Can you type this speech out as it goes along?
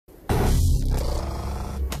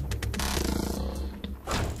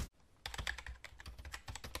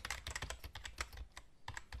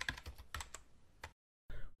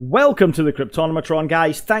Welcome to the Cryptonomatron,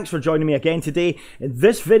 guys. Thanks for joining me again today. In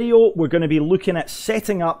this video, we're going to be looking at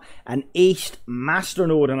setting up an ACED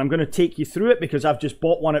Masternode, and I'm going to take you through it because I've just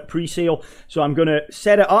bought one at pre-sale. So I'm going to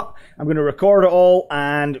set it up, I'm going to record it all,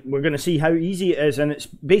 and we're going to see how easy it is. And it's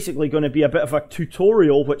basically going to be a bit of a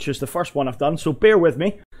tutorial, which is the first one I've done, so bear with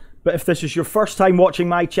me. But if this is your first time watching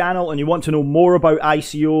my channel and you want to know more about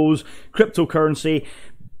ICOs, cryptocurrency,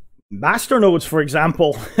 Masternodes, for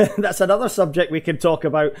example, that's another subject we can talk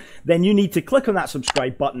about, then you need to click on that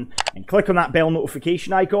subscribe button and click on that bell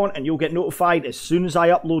notification icon, and you'll get notified as soon as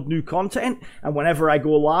I upload new content and whenever I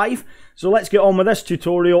go live. So let's get on with this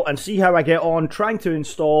tutorial and see how I get on trying to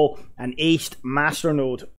install an ACED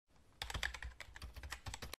Masternode.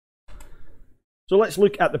 So let's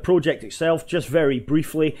look at the project itself just very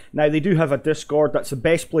briefly. Now, they do have a Discord. That's the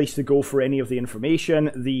best place to go for any of the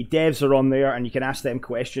information. The devs are on there and you can ask them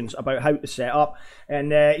questions about how to set up.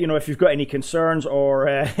 And, you know, if you've got any concerns or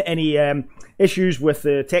any issues with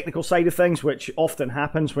the technical side of things, which often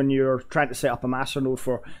happens when you're trying to set up a Masternode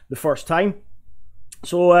for the first time.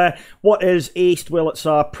 So what is ACED? Well, it's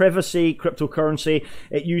a privacy cryptocurrency.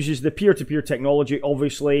 It uses the peer-to-peer technology,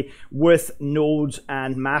 obviously, with nodes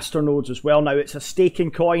and masternodes as well. Now, it's a staking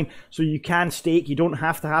coin, so you can stake. You don't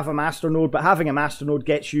have to have a masternode, but having a masternode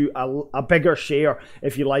gets you a bigger share,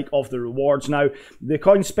 if you like, of the rewards. Now, the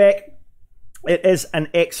coin spec, it is an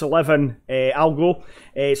X11 algo,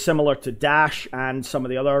 similar to Dash and some of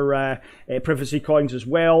the other privacy coins as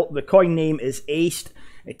well. The coin name is ACED.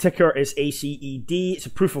 Ticker is ACED. It's a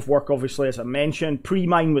proof of work, obviously, as I mentioned.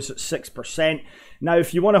 Pre-mine was at 6%. Now,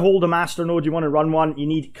 if you want to hold a masternode, you want to run one, you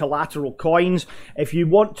need collateral coins. If you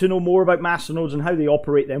want to know more about masternodes and how they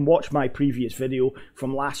operate, then watch my previous video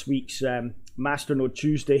from last week's Masternode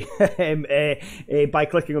Tuesday by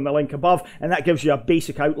clicking on the link above, and that gives you a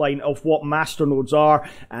basic outline of what masternodes are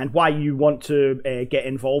and why you want to get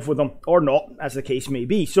involved with them or not, as the case may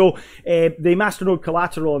be. So the masternode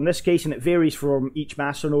collateral in this case, and it varies from each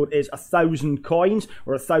masternode, is 1,000 coins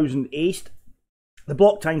or 1,000 ACED. The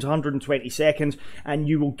block time's 120 seconds, and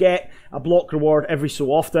you will get a block reward every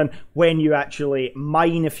so often when you actually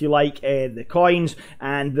mine, if you like, the coins.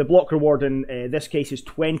 And the block reward in this case is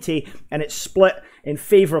 20, and it's split in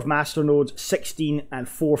favor of masternodes, 16 and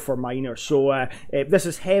 4 for miners. So this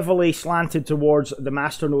is heavily slanted towards the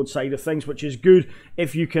masternode side of things, which is good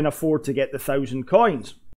if you can afford to get the 1,000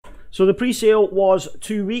 coins. So the pre-sale was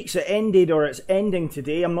 2 weeks. It ended, or it's ending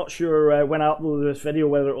today. I'm not sure when I upload this video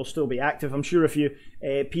whether it will still be active. I'm sure if you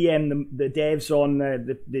PM the devs on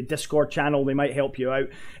the Discord channel, they might help you out.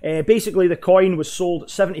 Basically, the coin was sold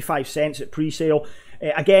 75 cents at pre-sale.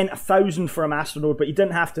 Again, 1,000 for a masternode, but you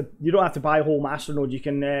don't have to buy a whole masternode. You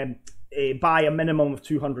can buy a minimum of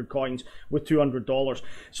 200 coins with $200.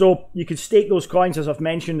 So you can stake those coins, as I've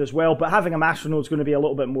mentioned as well, but having a masternode is going to be a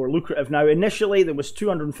little bit more lucrative. Now, initially there was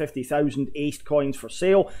 250,000 ACED coins for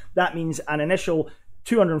sale. That means an initial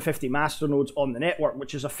 250 masternodes on the network,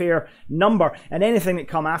 which is a fair number, and anything that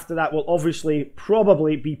come after that will obviously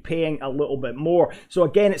probably be paying a little bit more. So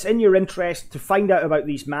again, it's in your interest to find out about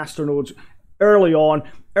these masternodes earlier on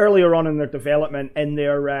in their development, in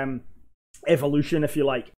their evolution, if you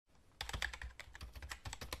like.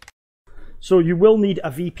 So you will need a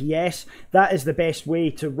VPS. That is the best way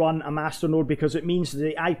to run a masternode because it means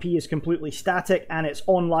the IP is completely static and it's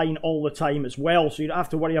online all the time as well. So you don't have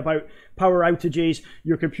to worry about power outages,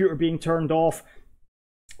 your computer being turned off,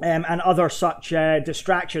 and other such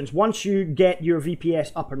distractions. Once you get your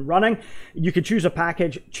VPS up and running, you can choose a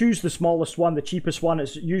package, choose the smallest one. The cheapest one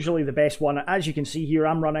is usually the best one. As you can see here,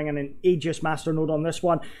 I'm running an Aegis masternode on this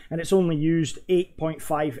one, and it's only used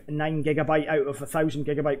 8.59 gigabyte out of 1,000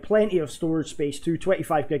 gigabyte. Plenty of storage space too,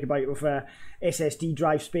 25 gigabyte of SSD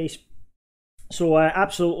drive space. So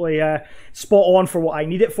absolutely spot on for what I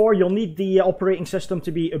need it for. You'll need the operating system to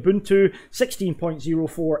be Ubuntu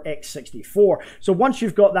 16.04x64. So once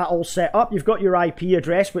you've got that all set up, you've got your IP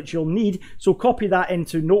address, which you'll need. So copy that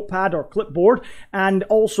into Notepad or Clipboard. And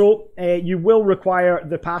also you will require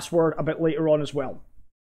the password a bit later on as well.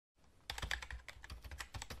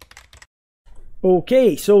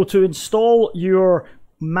 Okay, so to install your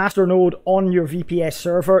Masternode on your VPS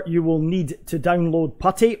server, you will need to download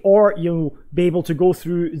Putty, or you'll be able to go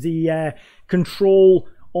through the control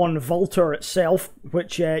on Vultr itself,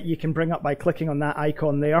 which you can bring up by clicking on that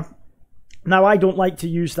icon there. Now, I don't like to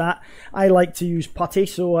use that. I like to use Putty,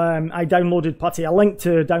 so I downloaded Putty. A link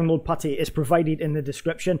to download Putty is provided in the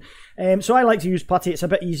description. So I like to use Putty. It's a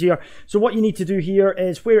bit easier. So what you need to do here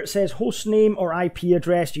is where it says hostname or IP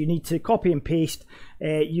address, you need to copy and paste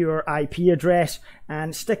your IP address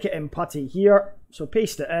and stick it in Putty here. So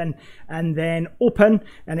paste it in and then open,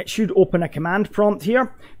 and it should open a command prompt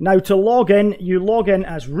here. Now to log in, you log in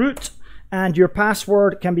as root, and your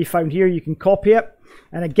password can be found here. You can copy it.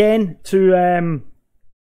 And again, to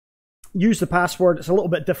use the password, it's a little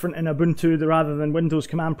bit different in Ubuntu rather than Windows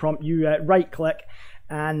command prompt. You right click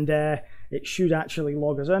and it should actually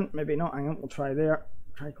log us in. Maybe not, hang on, we'll try there.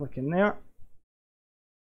 Try clicking there.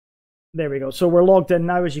 There we go. So we're logged in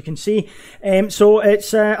now, as you can see. So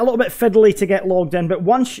it's a little bit fiddly to get logged in, but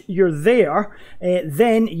once you're there,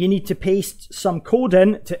 then you need to paste some code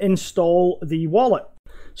in to install the wallet.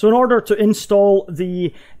 So in order to install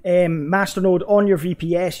the Masternode on your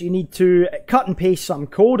VPS, you need to cut and paste some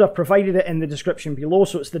code. I've provided it in the description below.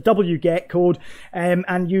 So it's the wget code,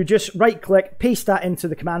 and you just right click, paste that into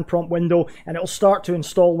the command prompt window, and it'll start to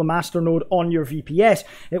install the Masternode on your VPS.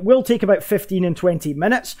 It will take about 15 and 20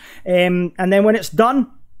 minutes. And then when it's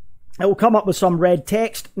done, it will come up with some red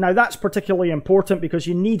text. Now that's particularly important because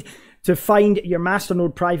you need to find your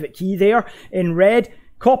Masternode private key there in red.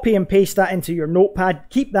 Copy and paste that into your notepad.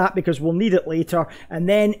 Keep that because we'll need it later. And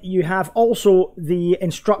then you have also the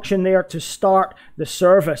instruction there to start the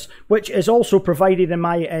service, which is also provided in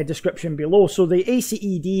my description below. So the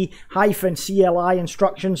ACED-CLI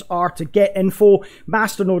instructions are to get info,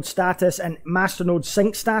 Masternode status, and Masternode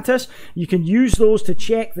sync status. You can use those to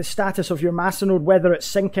check the status of your Masternode, whether it's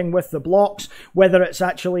syncing with the blocks, whether it's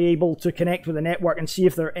actually able to connect with the network, and see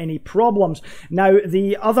if there are any problems. Now,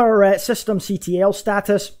 the other systemctl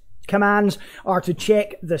status commands are to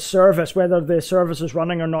check the service, whether the service is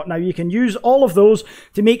running or not. Now you can use all of those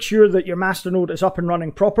to make sure that your Masternode is up and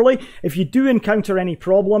running properly. If you do encounter any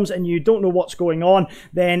problems and you don't know what's going on,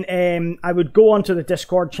 then I would go onto the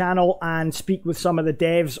Discord channel and speak with some of the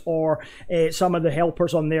devs or some of the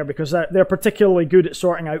helpers on there, because they're particularly good at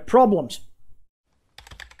sorting out problems.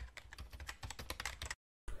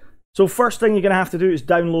 So first thing you're going to have to do is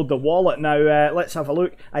download the wallet. Now let's have a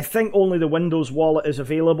look. I think only the Windows wallet is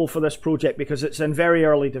available for this project because it's in very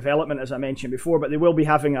early development, as I mentioned before, but they will be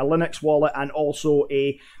having a Linux wallet and also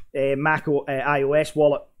a Mac iOS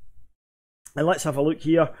wallet. And let's have a look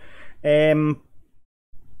here.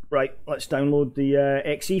 Right, let's download the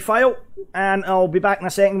 .exe file, and I'll be back in a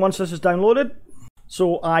second once this is downloaded.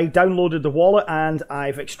 So I downloaded the wallet and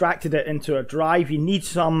I've extracted it into a drive. You need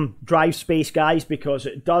some drive space, guys, because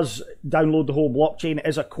it does download the whole blockchain. It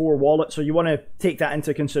is a core wallet, so you want to take that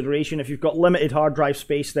into consideration. If you've got limited hard drive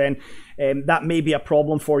space, then that may be a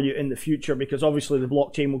problem for you in the future, because obviously the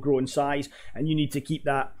blockchain will grow in size and you need to keep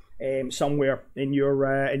that somewhere in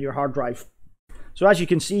your hard drive. So as you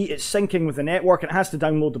can see, it's syncing with the network and it has to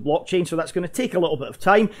download the blockchain, so that's going to take a little bit of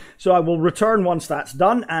time. So I will return once that's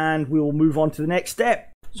done and we'll move on to the next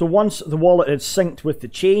step. So once the wallet is synced with the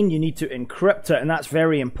chain, you need to encrypt it, and that's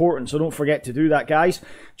very important, so don't forget to do that, guys.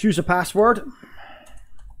 Choose a password.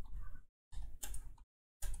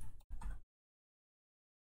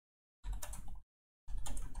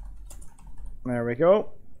 There we go.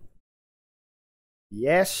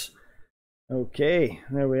 Yes. Okay,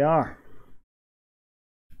 there we are.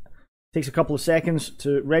 Takes a couple of seconds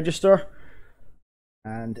to register,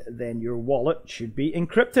 and then your wallet should be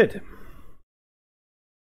encrypted.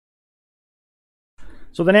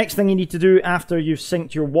 So the next thing you need to do after you've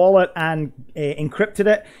synced your wallet and encrypted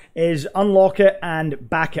it is unlock it and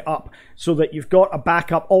back it up, so that you've got a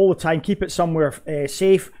backup all the time. Keep it somewhere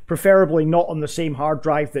safe, preferably not on the same hard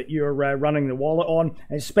drive that you're running the wallet on,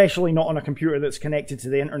 especially not on a computer that's connected to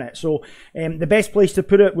the internet. So the best place to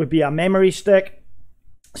put it would be a memory stick,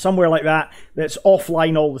 somewhere like that, that's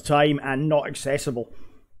offline all the time and not accessible.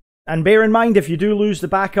 And bear in mind, if you do lose the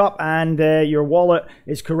backup and your wallet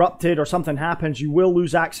is corrupted or something happens, you will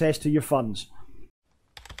lose access to your funds.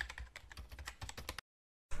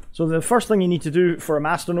 So the first thing you need to do for a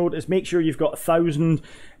Masternode is make sure you've got 1,000,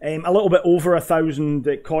 a little bit over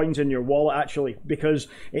 1,000 coins in your wallet, actually, because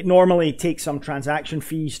it normally takes some transaction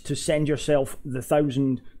fees to send yourself the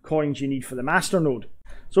 1,000 coins you need for the Masternode.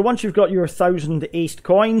 So once you've got your 1,000 ACED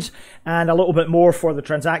coins and a little bit more for the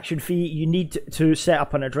transaction fee, you need to set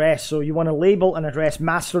up an address. So you want to label an address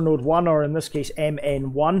Masternode 1, or in this case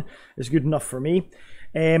MN1 is good enough for me.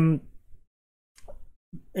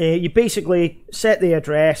 You basically set the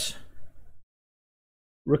address,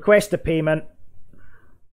 request a payment,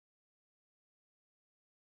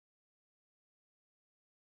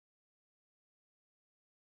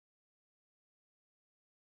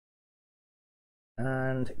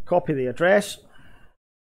 and copy the address,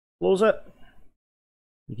 close it.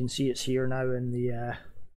 You can see it's here now in the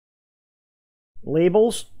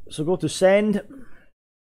labels. So go to send,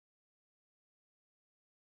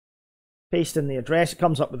 paste in the address. It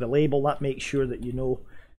comes up with the label. That makes sure that you know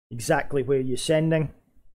exactly where you're sending.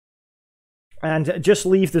 And just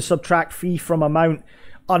leave the subtract fee from amount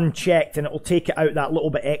unchecked, and it will take it out that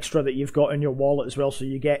little bit extra that you've got in your wallet as well. So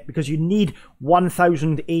you get, because you need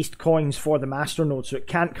 1,000 ACED coins for the Masternode, so it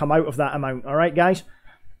can't come out of that amount. All right, guys?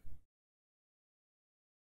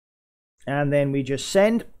 And then we just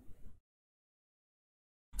send,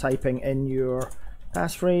 typing in your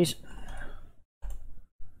passphrase,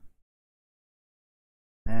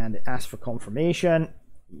 and it asks for confirmation.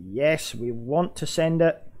 Yes, we want to send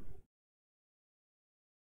it.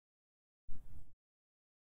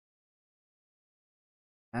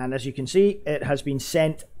 And as you can see, it has been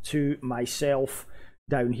sent to myself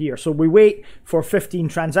down here. So we wait for 15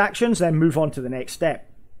 transactions, then move on to the next step.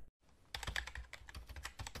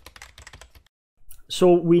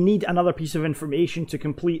 So we need another piece of information to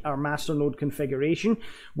complete our Masternode configuration.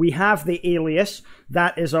 We have the alias,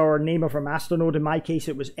 that is our name of our Masternode. In my case,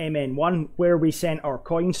 it was MN1, where we sent our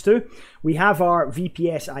coins to. We have our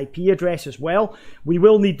VPS IP address as well. We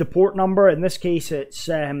will need the port number. In this case, it's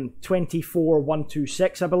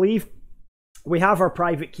 24126, I believe. We have our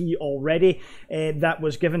private key already that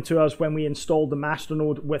was given to us when we installed the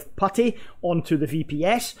Masternode with Putty onto the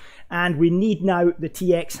VPS, and we need now the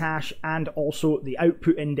TX hash and also the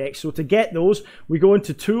output index. So to get those, we go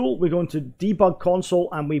into Tool, we go into Debug Console,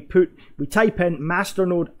 and we type in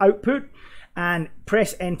Masternode output and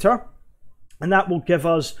press Enter, and that will give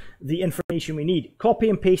us the information we need.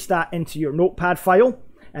 Copy and paste that into your Notepad file,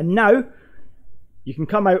 and now you can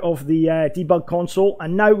come out of the debug console,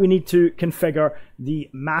 and now we need to configure the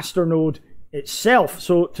Masternode itself.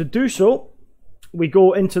 So to do so, we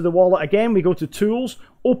go into the wallet again, we go to Tools,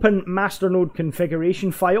 open Masternode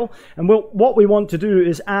configuration file, and what we want to do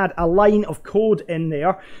is add a line of code in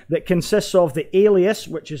there that consists of the alias,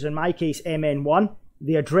 which is in my case MN1,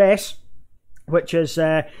 the address, which is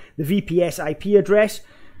the VPS IP address,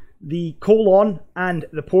 the colon and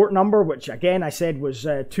the port number, which again I said was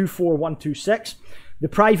 24126, the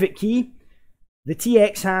private key, the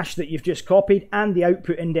TX hash that you've just copied, and the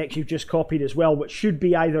output index you've just copied as well, which should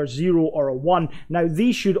be either 0 or a 1. Now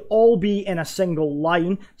these should all be in a single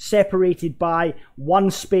line, separated by one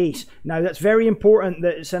space. Now that's very important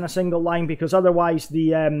that it's in a single line, because otherwise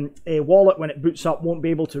the wallet, when it boots up, won't be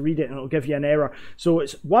able to read it and it'll give you an error. So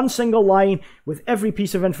it's one single line with every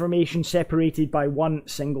piece of information separated by one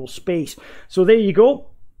single space. So there you go.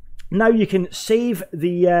 Now you can save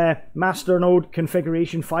the Masternode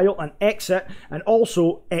configuration file and exit, and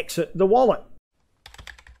also exit the wallet.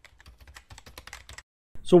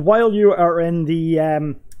 So while you are in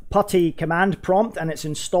the Putty command prompt and it's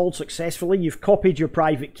installed successfully, you've copied your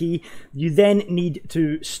private key, you then need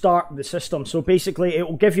to start the system. So basically it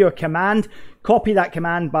will give you a command, copy that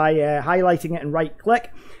command by highlighting it and right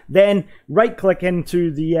click, then right click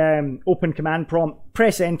into the open command prompt,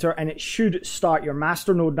 press enter, and it should start your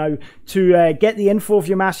Masternode. Now to get the info of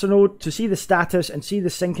your Masternode, to see the status and see the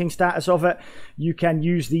syncing status of it, you can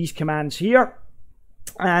use these commands here.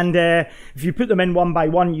 And if you put them in one by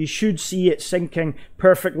one, you should see it syncing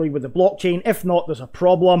perfectly with the blockchain. If not, there's a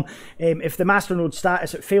problem. If the Masternode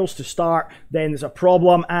status, it fails to start, then there's a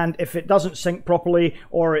problem. And if it doesn't sync properly,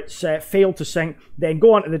 or it's failed to sync, then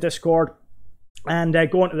go onto the Discord and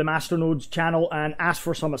go onto the Masternode's channel and ask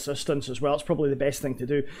for some assistance as well. It's probably the best thing to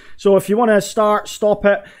do. So if you want to stop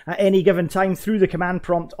it at any given time through the command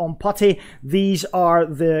prompt on Putty, these are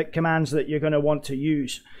the commands that you're going to want to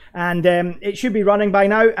use. And it should be running by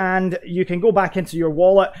now, and you can go back into your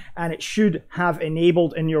wallet and it should have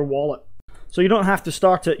enabled in your wallet. So you don't have to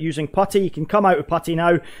start it using Putty. You can come out of Putty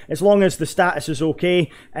now. As long as the status is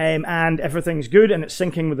okay and everything's good and it's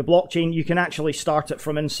syncing with the blockchain, you can actually start it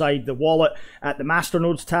from inside the wallet at the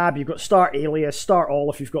Masternodes tab. You've got Start Alias, Start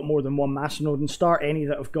All if you've got more than one Masternode, and Start Any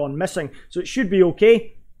that have gone missing. So it should be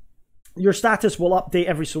okay. Your status will update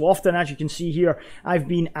every so often. As you can see here, I've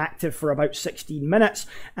been active for about 16 minutes,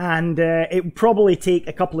 and it will probably take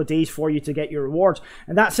a couple of days for you to get your rewards.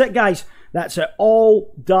 And that's it, guys. That's it,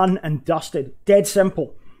 all done and dusted. Dead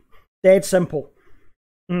simple. Dead simple.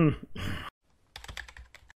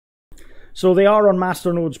 So they are on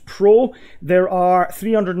Masternodes Pro. There are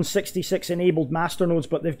 366 enabled Masternodes,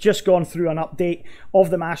 but they've just gone through an update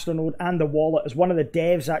of the Masternode and the wallet, as one of the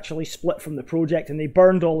devs actually split from the project and they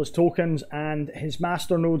burned all his tokens and his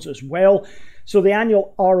Masternodes as well. So the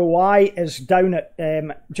annual ROI is down at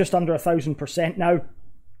just under 1,000% now.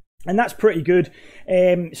 And that's pretty good.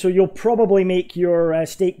 So you'll probably make your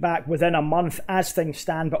stake back within a month as things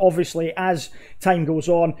stand. But obviously, as time goes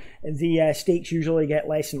on, the stakes usually get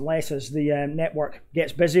less and less as the network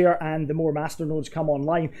gets busier and the more Masternodes come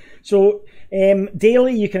online. So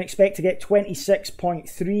daily, you can expect to get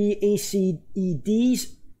 26.3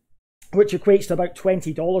 ACEDs. which equates to about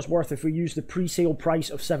 $20 worth if we use the pre-sale price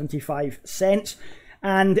of 75 cents.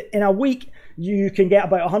 And in a week, you can get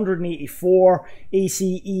about 184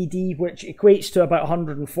 ACED, which equates to about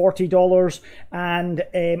 $140. And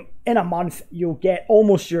in a month, you'll get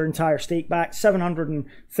almost your entire stake back,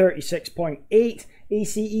 736.8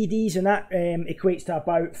 ACEDs, and that equates to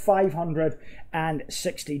about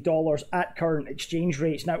 $560 at current exchange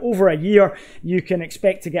rates. Now, over a year, you can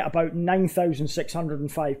expect to get about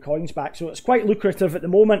 9,605 coins back, so it's quite lucrative at the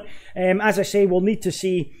moment. As I say, we'll need to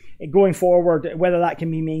see going forward whether that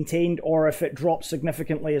can be maintained or if it drops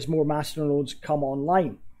significantly as more masternodes come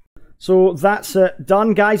online. So that's it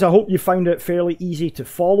done, guys. I hope you found it fairly easy to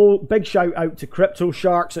follow. Big shout out to Crypto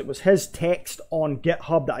Sharks. It was his text on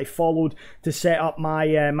GitHub that I followed to set up my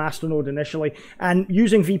Masternode initially. And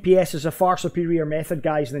using VPS is a far superior method,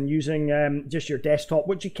 guys, than using just your desktop,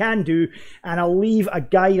 which you can do. And I'll leave a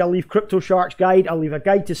guide. I'll leave Crypto Sharks guide. I'll leave a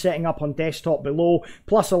guide to setting up on desktop below,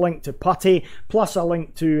 plus a link to Putty, plus a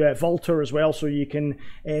link to Volter as well, so you can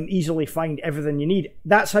easily find everything you need.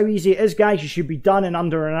 That's how easy it is, guys. You should be done in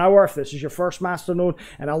under an hour if this is your first Masternode,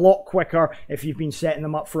 and a lot quicker if you've been setting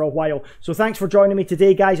them up for a while. So thanks for joining me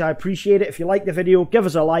today, guys. I appreciate it. If you like the video, give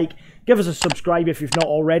us a like, give us a subscribe if you've not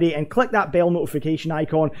already, and click that bell notification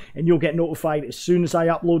icon and you'll get notified as soon as I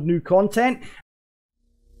upload new content.